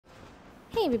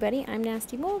Hey everybody, I'm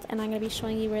nastymold, and I'm going to be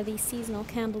showing you where these seasonal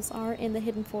candles are in the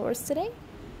hidden forest today.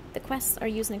 The quests are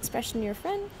use an expression to your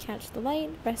friend, catch the light,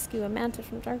 rescue a manta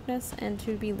from darkness, and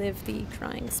to relive the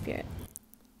crying spirit.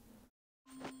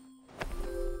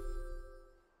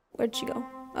 Where'd she go?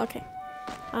 Okay.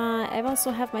 I've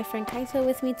also have my friend Kaito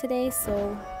with me today,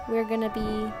 so we're going to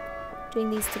be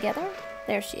doing these together.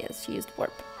 There she is, she used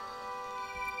warp.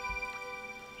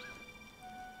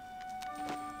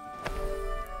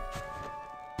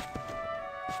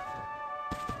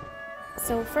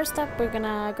 So first up, we're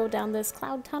gonna go down this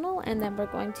cloud tunnel, and then we're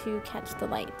going to catch the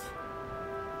light.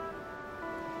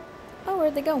 Oh,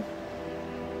 where'd they go?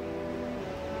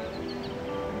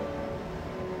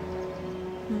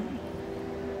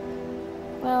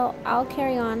 Well, I'll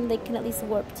carry on. They can at least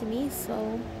warp to me,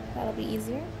 so that'll be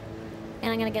easier.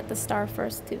 And I'm gonna get the star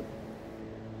first, too.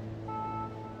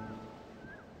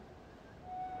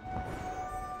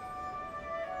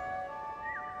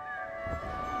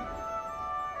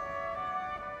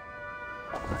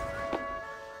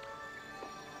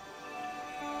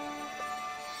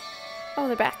 Oh,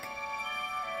 they're back.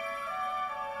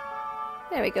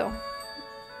 There we go.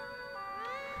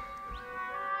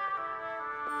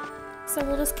 So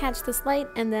we'll just catch this light,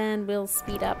 and then we'll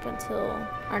speed up until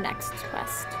our next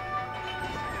quest.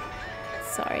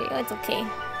 Sorry, it's okay.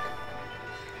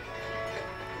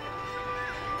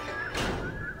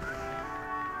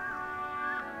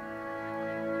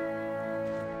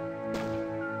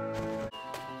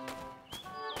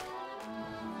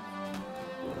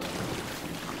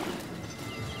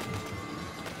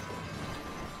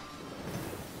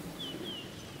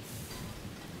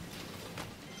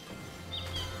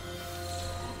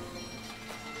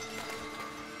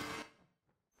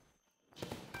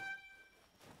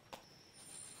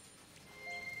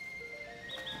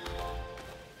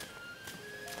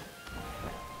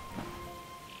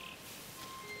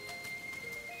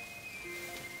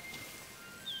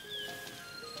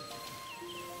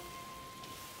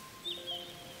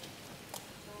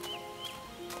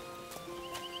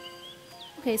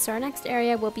 Okay, so our next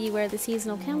area will be where the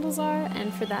seasonal candles are,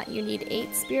 and for that you need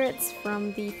 8 spirits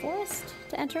from the forest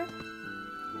to enter.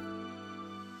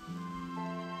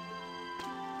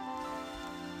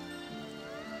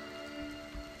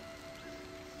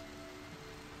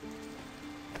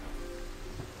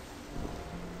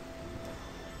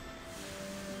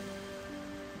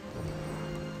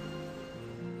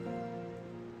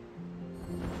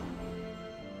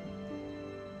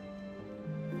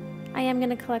 I am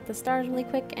going to collect the stars really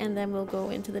quick, and then we'll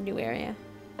go into the new area.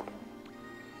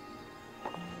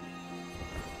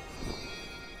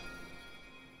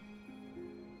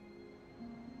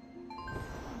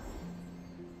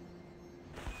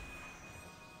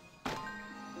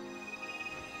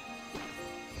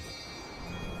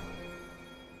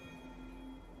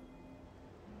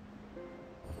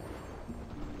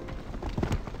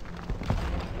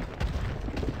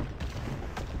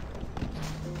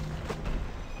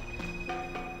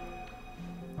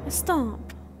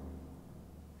 Stomp!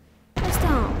 A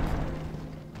stomp!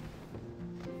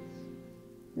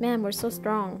 Man, we're so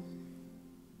strong.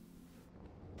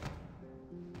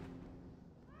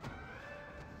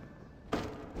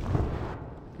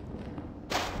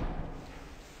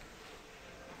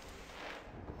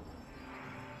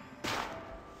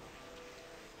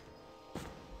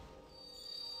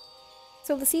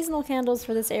 So the seasonal candles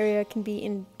for this area can be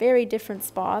in very different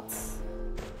spots.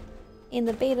 In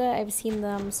the beta, I've seen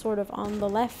them sort of on the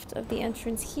left of the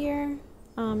entrance here.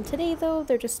 Today, though,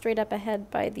 they're just straight up ahead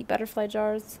by the butterfly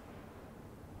jars.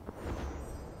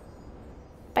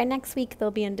 By next week,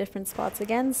 they'll be in different spots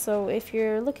again, so if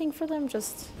you're looking for them,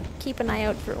 just keep an eye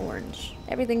out for orange.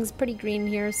 Everything's pretty green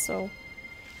here, so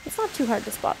it's not too hard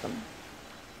to spot them.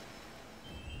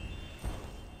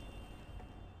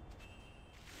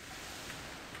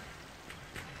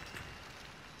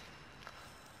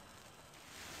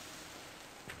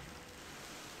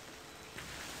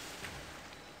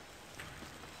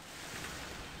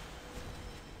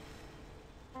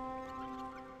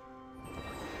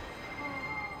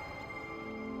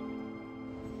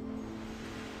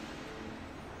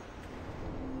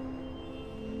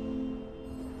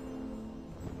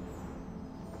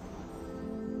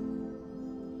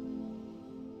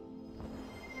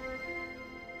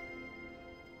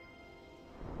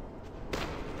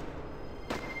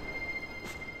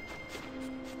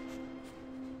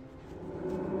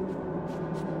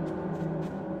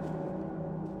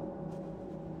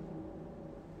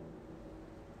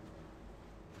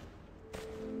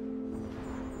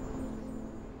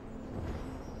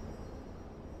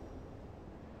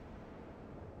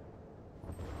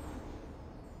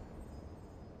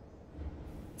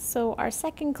 So our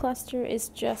second cluster is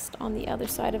just on the other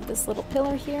side of this little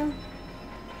pillar here.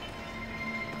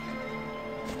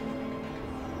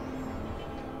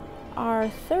 Our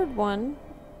third one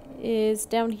is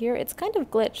down here. It's kind of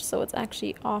glitched, so it's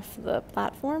actually off the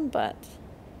platform, but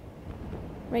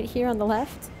right here on the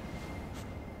left.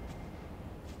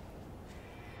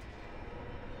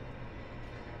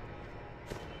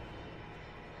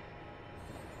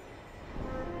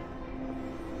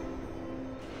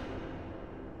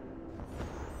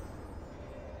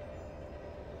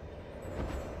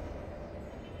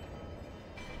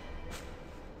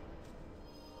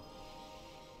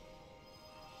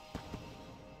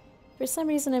 For some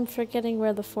reason, I'm forgetting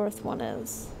where the fourth one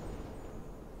is.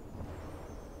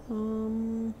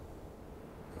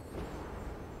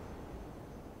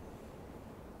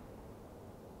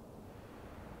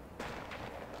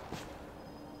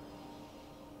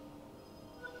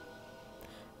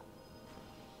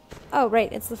 Oh,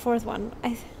 right, it's the fourth one.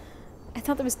 I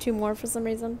thought there was two more for some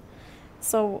reason.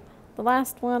 So, the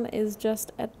last one is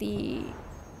just at the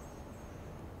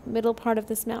middle part of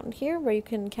this mountain here, where you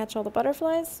can catch all the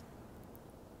butterflies.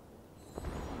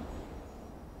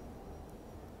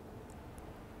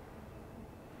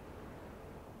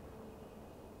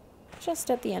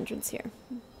 Just at the entrance here.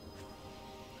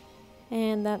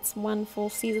 And that's one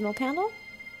full seasonal candle.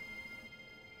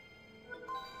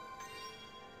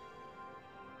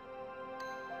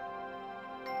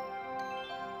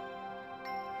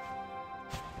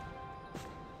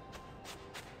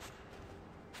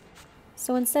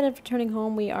 So instead of returning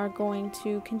home, we are going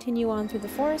to continue on through the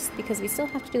forest because we still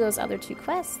have to do those other two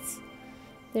quests.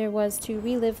 There was to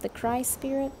relive the Cry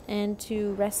Spirit and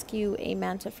to rescue a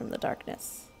manta from the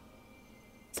darkness.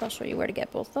 So I'll show you where to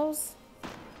get both those.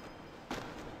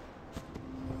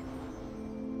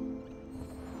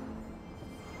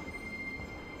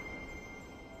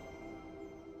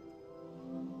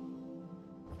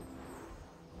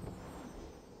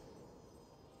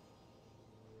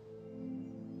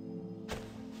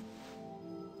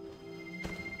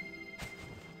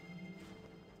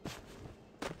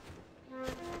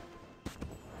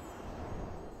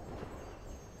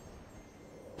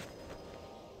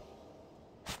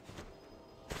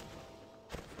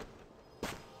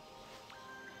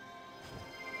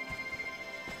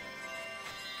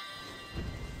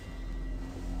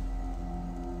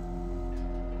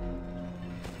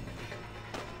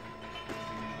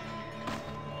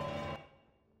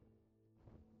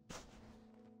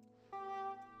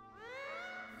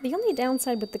 The only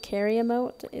downside with the carry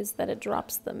emote is that it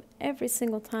drops them every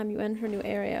single time you enter a new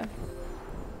area.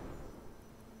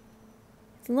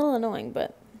 It's a little annoying,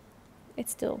 but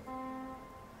it's still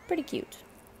pretty cute.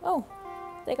 Oh,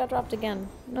 they got dropped again.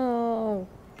 No.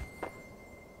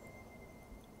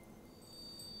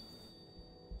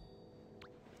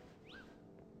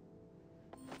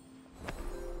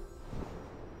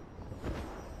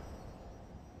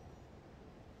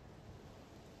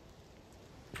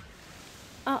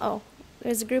 Uh-oh.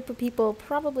 There's a group of people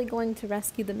probably going to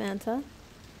rescue the manta.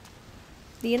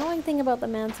 The annoying thing about the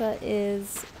manta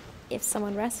is if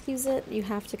someone rescues it, you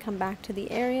have to come back to the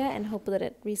area and hope that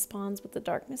it respawns with the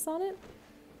darkness on it.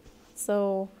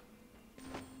 So...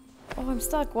 Oh, I'm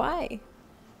stuck. Why?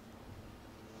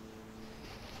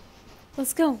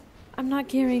 Let's go. I'm not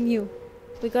carrying you.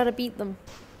 We gotta beat them.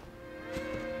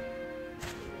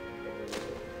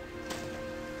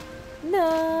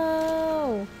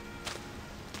 No!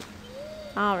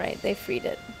 Alright, they freed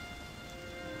it.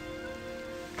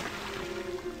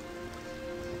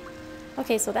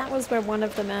 Okay, so that was where one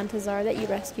of the mantas are that you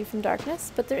rescue from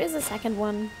darkness, but there is a second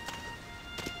one.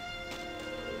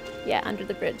 Yeah, under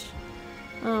the bridge.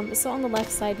 So on the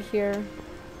left side here,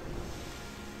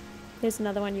 there's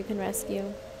another one you can rescue.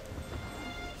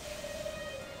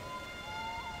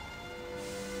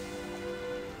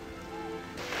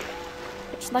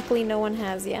 Which luckily no one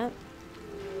has yet.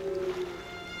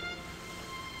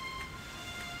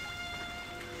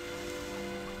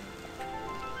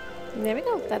 And there we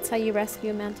go. That's how you rescue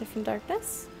a manta from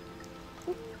darkness.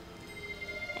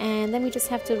 And then we just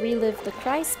have to relive the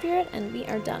Cry Spirit and we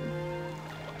are done.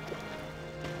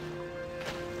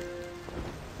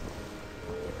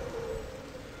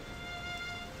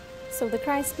 So the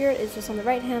Cry Spirit is just on the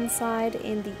right hand side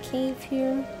in the cave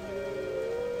here.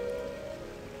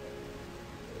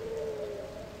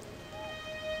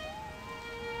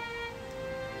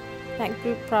 That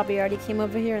group probably already came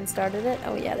over here and started it.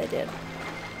 Oh yeah, they did.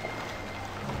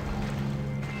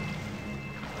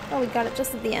 Oh, we got it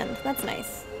just at the end. That's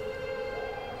nice.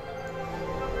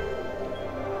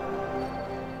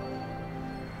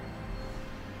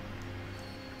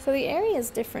 So the area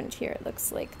is different here. It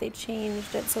looks like they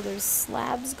changed it so there's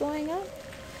slabs going up.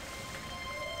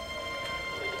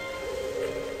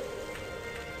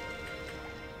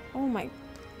 Oh my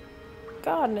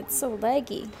god, and it's so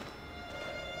laggy.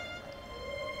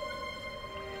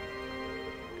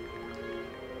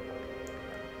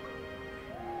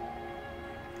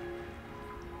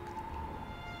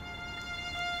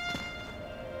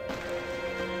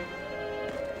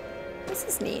 This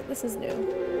is neat. This is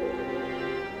new.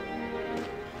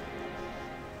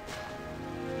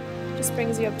 Just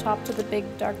brings you up top to the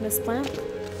big darkness plant.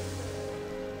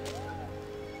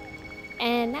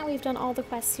 And now we've done all the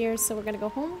quests here, so we're gonna go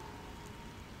home.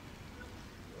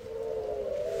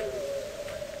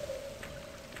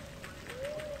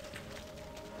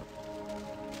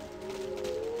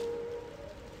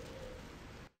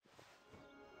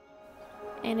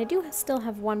 And I do still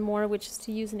have one more, which is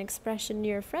to use an expression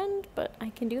near a friend, but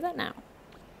I can do that now.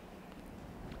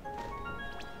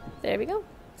 There we go.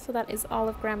 So that is all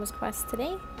of Grandma's quest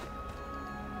today.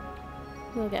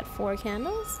 We'll get 4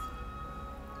 candles.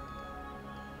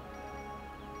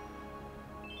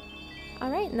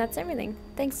 Alright, and that's everything.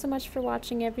 Thanks so much for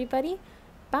watching, everybody.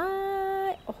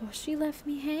 Bye! Oh, she left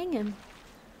me hanging.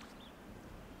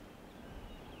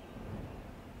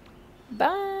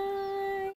 Bye!